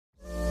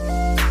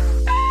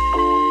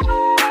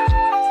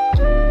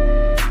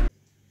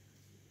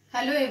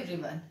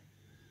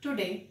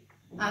Today,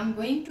 I am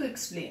going to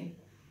explain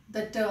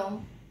the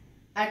term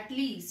at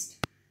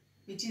least,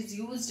 which is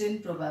used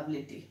in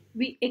probability.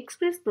 We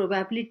express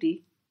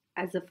probability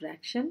as a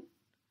fraction,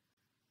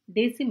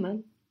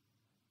 decimal,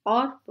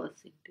 or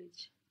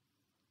percentage.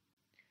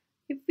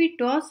 If we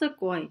toss a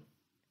coin,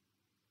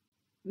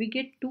 we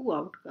get two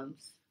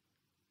outcomes,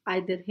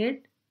 either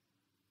head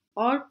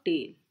or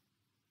tail.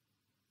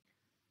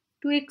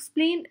 To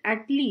explain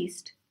at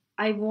least,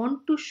 I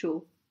want to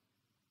show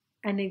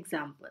an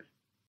example.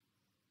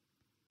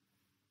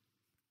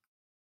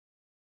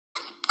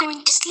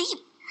 Going to sleep.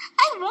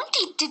 I won't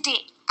eat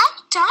today.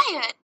 I'm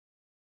tired.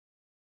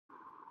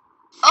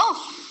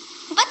 Oh,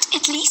 but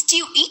at least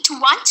you eat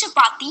one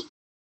chapati.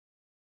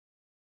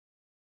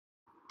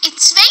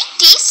 It's very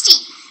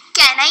tasty.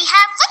 Can I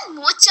have one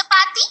more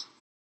chapati?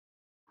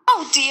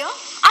 Oh dear,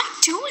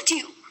 I told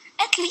you.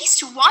 At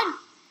least one.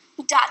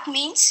 That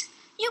means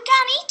you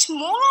can eat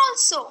more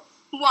also.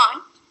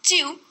 One,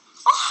 two,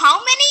 or how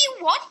many you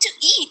want to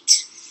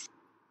eat.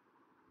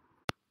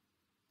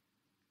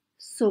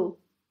 So,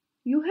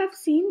 you have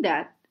seen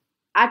that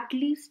at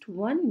least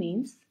one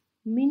means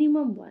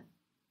minimum one.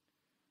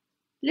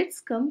 Let's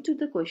come to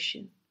the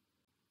question.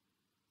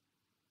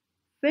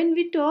 When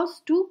we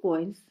toss two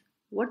coins,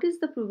 what is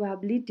the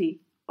probability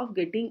of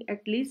getting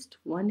at least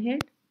one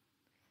head?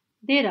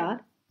 There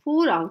are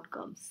four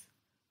outcomes.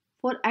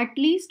 For at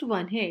least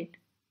one head,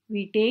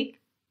 we take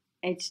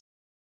HT,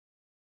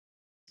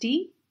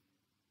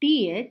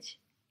 TH,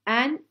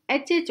 and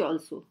HH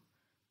also,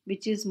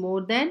 which is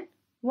more than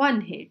one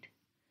head.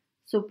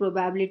 So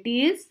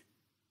probability is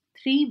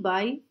 3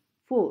 by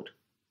 4.